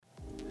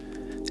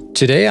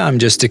Today, I'm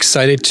just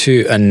excited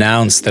to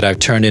announce that I've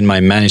turned in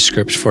my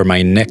manuscript for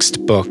my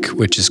next book,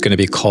 which is going to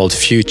be called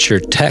Future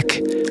Tech: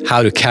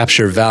 How to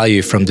Capture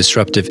Value from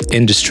Disruptive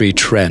Industry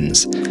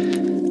Trends.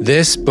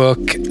 This book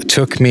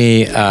took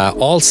me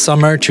all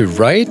summer to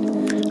write.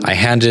 I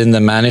handed in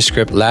the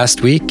manuscript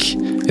last week.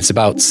 It's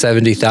about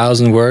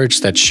 70,000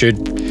 words that should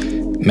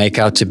make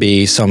out to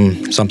be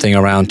something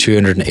around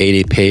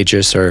 280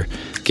 pages, or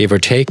give or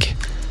take.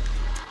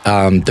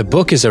 The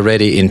book is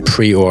already in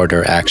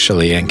pre-order,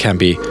 actually, and can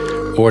be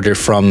ordered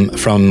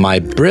from my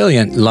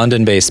brilliant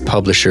London-based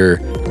publisher,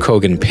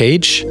 Kogan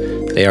Page.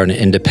 They are an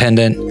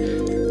independent,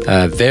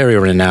 very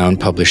renowned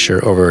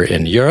publisher over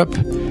in Europe.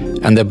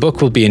 And the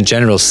book will be in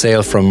general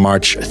sale from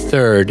March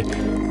 3rd,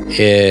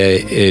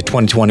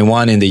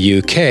 2021 in the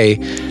UK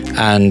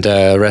and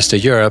rest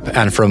of Europe,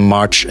 and from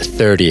March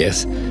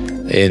 30th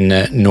in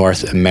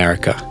North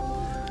America.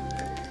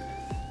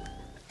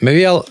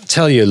 Maybe I'll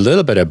tell you a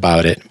little bit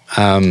about it.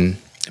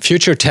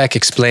 Future Tech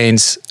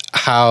explains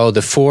how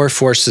the four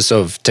forces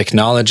of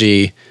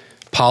technology,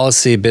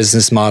 policy,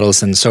 business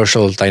models, and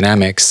social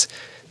dynamics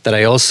that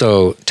I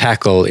also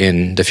tackle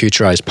in the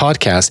Futurize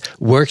podcast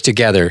work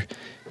together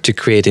to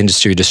create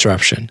industry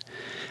disruption,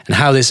 and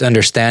how this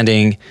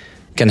understanding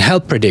can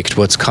help predict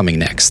what's coming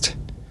next.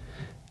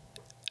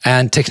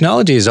 And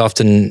technology is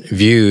often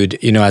viewed,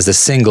 as a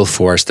single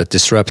force that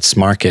disrupts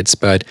markets,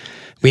 but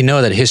we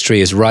know that history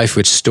is rife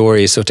with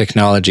stories of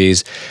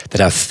technologies that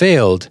have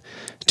failed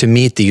to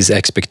meet these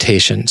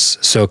expectations.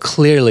 So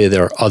clearly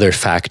there are other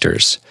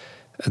factors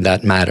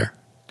that matter.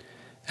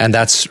 And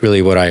that's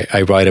really what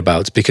I write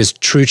about, because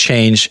true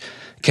change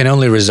can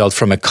only result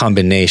from a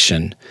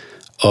combination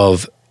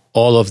of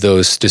all of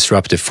those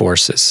disruptive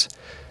forces.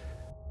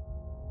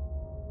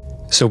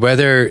 So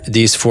whether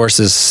these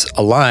forces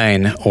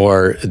align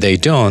or they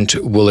don't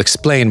will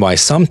explain why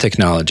some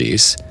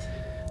technologies,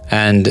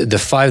 and the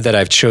 5 that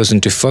I've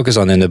chosen to focus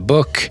on in the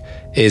book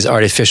is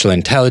artificial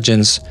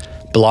intelligence,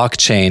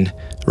 blockchain,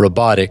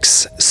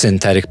 robotics,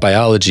 synthetic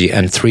biology,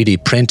 and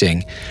 3D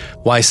printing,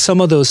 why some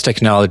of those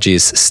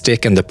technologies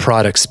stick and the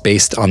products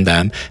based on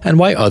them, and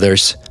why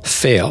others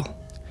fail.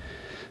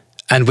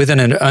 And with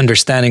an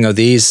understanding of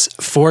these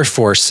 4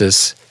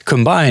 forces,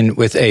 combined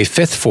with a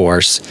 5th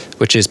force,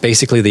 which is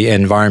basically the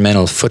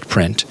environmental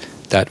footprint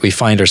that we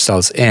find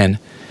ourselves in,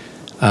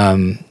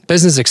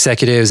 business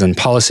executives and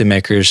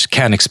policymakers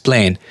can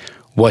explain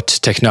what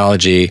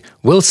technology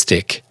will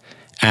stick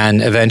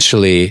and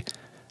eventually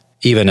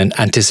even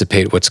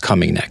anticipate what's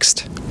coming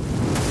next.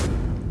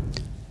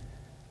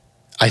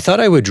 I thought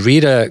I would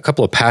read a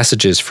couple of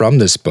passages from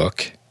this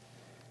book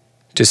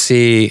to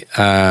see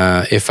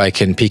if I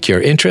can pique your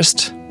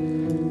interest.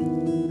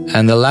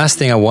 And the last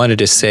thing I wanted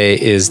to say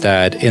is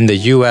that in the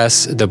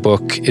US, the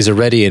book is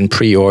already in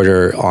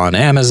pre-order on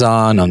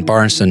Amazon, on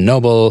Barnes &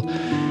 Noble,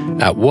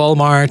 at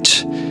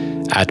Walmart,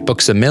 at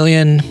Books A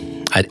Million,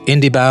 at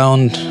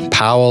IndieBound,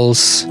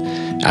 Powell's,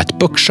 at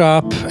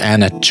Bookshop,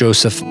 and at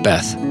Joseph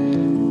Beth.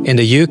 In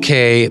the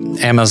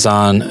UK,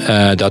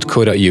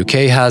 Amazon.co.uk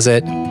has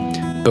it,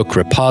 Book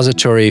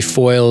Repository,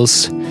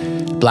 Foyles,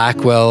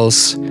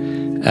 Blackwell's,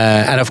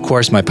 and of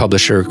course my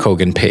publisher,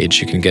 Kogan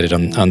Page. You can get it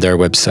on their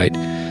website.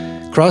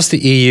 Across the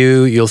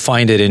EU, you'll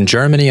find it in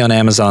Germany on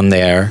Amazon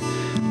there,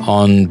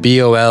 on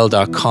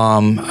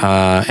bol.com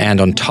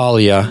and on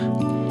Thalia.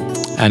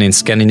 And in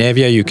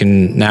Scandinavia, you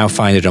can now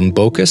find it on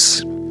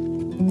Bocus.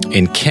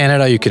 In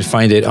Canada, you can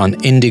find it on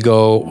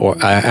Indigo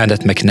and at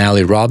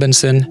McNally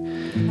Robinson.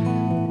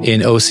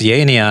 In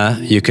Oceania,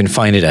 you can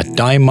find it at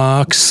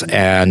Dymox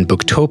and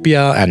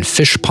Booktopia and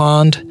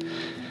Fishpond.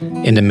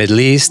 In the Middle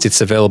East,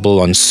 it's available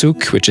on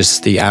Souk, which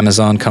is the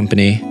Amazon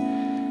company.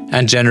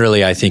 And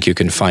generally, I think you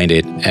can find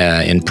it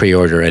in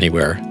pre-order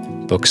anywhere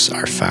books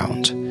are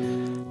found.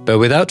 But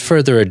without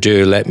further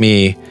ado, let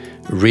me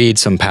read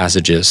some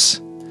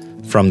passages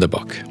from the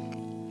book.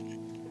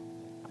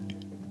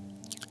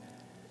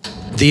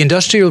 The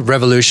Industrial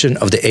Revolution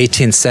of the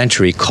 18th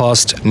century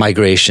caused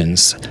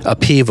migrations,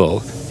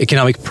 upheaval,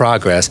 economic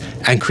progress,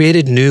 and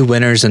created new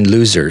winners and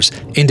losers,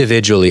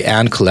 individually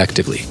and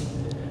collectively.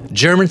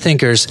 German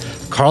thinkers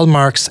Karl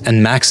Marx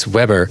and Max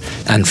Weber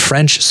and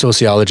French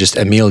sociologist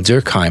Émile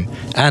Durkheim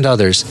and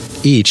others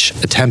each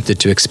attempted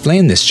to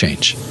explain this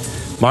change.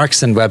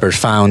 Marx and Weber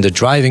found the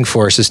driving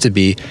forces to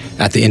be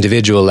at the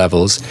individual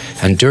levels,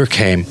 and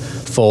Durkheim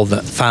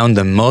found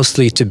them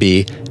mostly to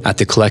be at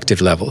the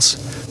collective levels.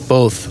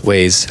 Both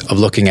ways of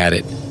looking at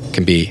it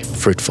can be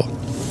fruitful.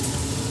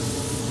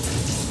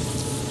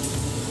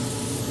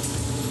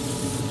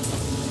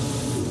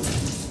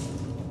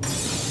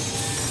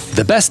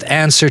 The best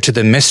answer to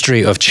the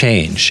mystery of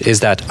change is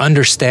that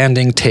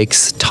understanding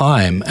takes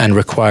time and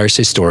requires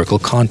historical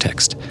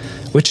context,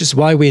 which is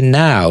why we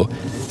now,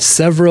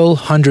 several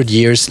hundred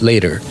years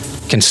later,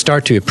 can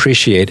start to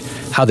appreciate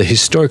how the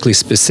historically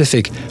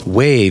specific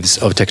waves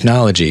of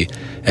technology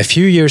a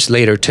few years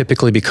later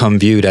typically become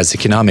viewed as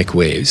economic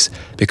waves,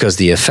 because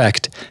the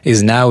effect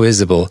is now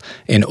visible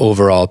in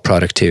overall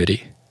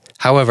productivity.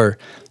 However,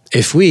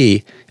 If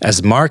we,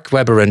 as Mark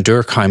Weber and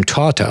Durkheim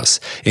taught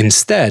us,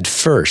 instead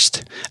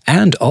first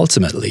and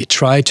ultimately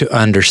try to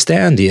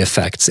understand the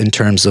effects in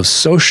terms of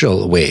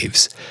social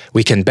waves,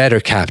 we can better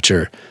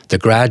capture the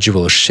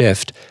gradual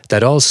shift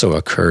that also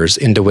occurs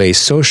in the way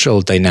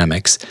social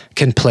dynamics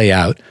can play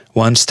out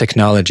once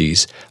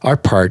technologies are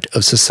part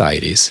of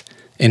society's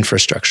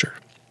infrastructure.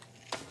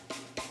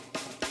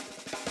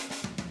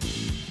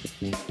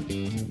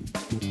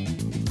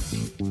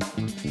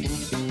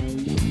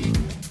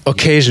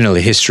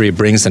 Occasionally, history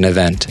brings an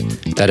event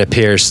that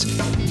appears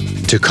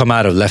to come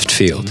out of left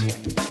field.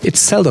 It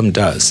seldom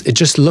does. It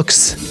just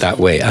looks that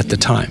way at the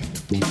time.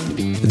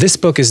 This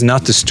book is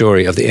not the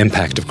story of the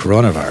impact of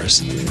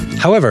coronavirus.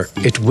 However,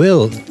 it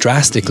will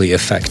drastically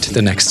affect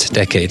the next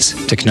decade's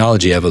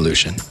technology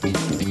evolution.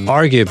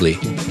 Arguably,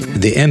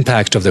 the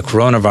impact of the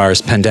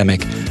coronavirus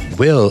pandemic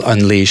will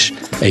unleash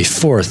a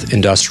fourth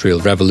industrial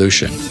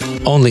revolution,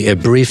 only a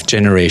brief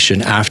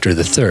generation after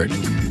the third,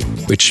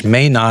 which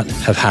may not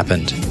have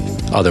happened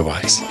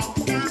otherwise.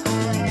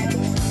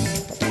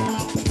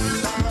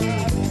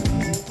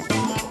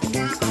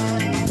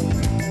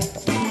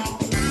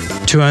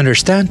 To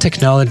understand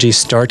technology,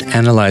 start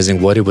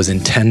analyzing what it was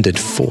intended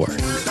for.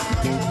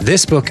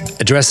 This book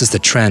addresses the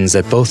trends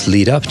that both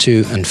lead up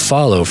to and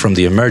follow from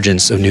the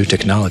emergence of new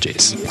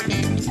technologies.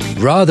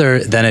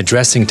 Rather than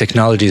addressing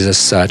technologies as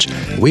such,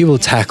 we will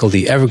tackle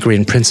the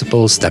evergreen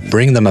principles that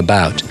bring them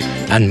about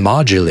and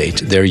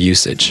modulate their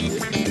usage,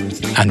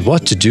 and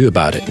what to do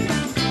about it.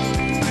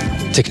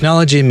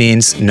 Technology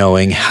means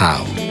knowing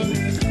how.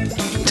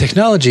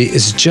 Technology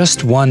is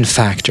just one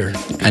factor,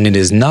 and it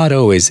is not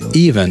always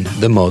even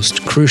the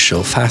most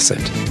crucial facet.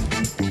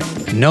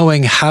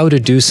 Knowing how to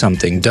do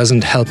something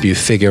doesn't help you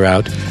figure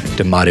out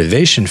the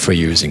motivation for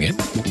using it,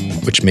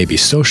 which may be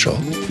social.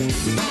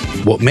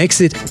 What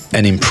makes it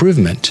an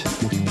improvement,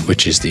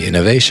 which is the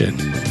innovation,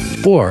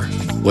 or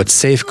what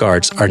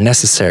safeguards are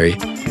necessary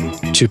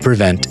to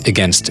prevent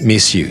against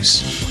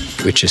misuse,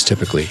 which is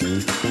typically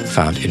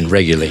found in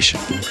regulation.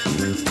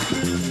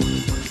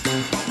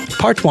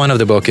 Part 1 of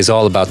the book is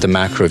all about the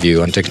macro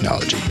view on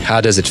technology.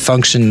 How does it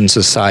function in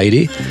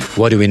society?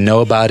 What do we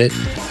know about it?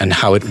 And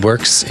how it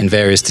works in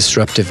various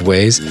disruptive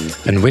ways?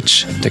 And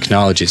which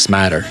technologies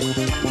matter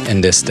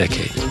in this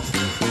decade?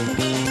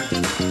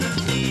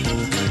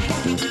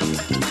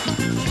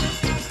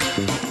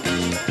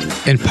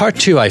 In Part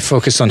 2, I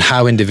focus on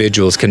how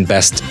individuals can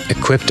best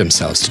equip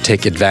themselves to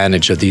take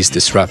advantage of these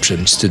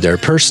disruptions to their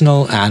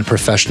personal and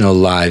professional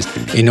lives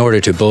in order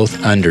to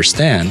both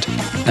understand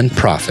and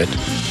profit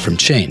from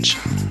change.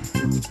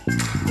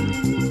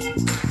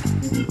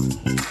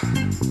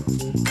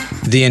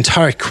 The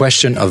entire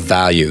question of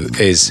value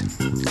is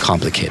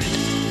complicated.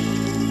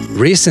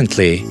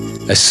 Recently,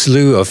 a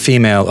slew of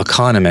female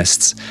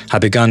economists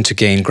have begun to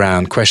gain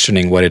ground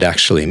questioning what it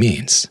actually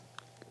means.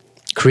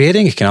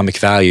 Creating economic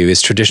value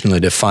is traditionally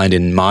defined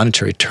in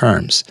monetary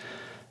terms,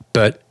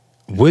 but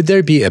would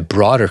there be a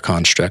broader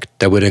construct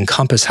that would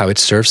encompass how it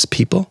serves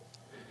people?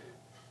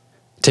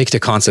 Take the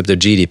concept of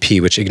GDP,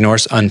 which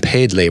ignores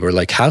unpaid labor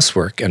like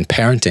housework and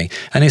parenting,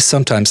 and is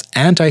sometimes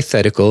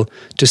antithetical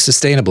to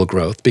sustainable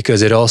growth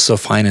because it also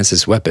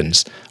finances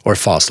weapons or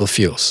fossil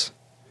fuels.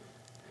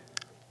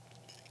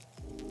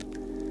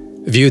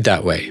 Viewed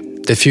that way,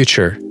 the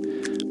future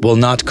will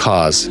not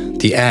cause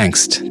the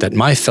angst that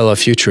my fellow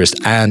futurist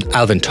and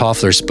Alvin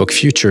Toffler's book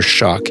Future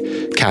Shock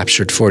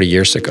captured 40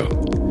 years ago.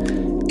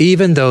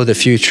 Even though the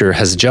future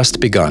has just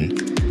begun,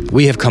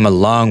 we have come a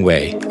long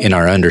way in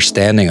our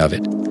understanding of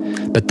it.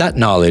 But that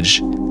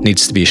knowledge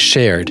needs to be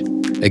shared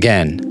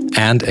again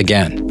and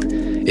again.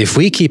 If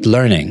we keep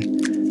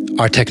learning,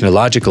 our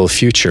technological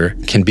future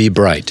can be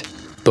bright,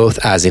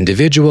 both as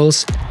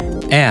individuals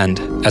and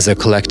as a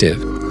collective,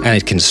 and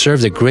it can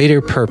serve the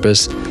greater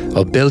purpose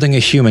of building a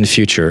human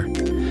future,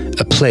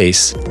 a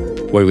place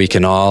where we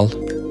can all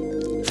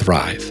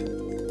thrive.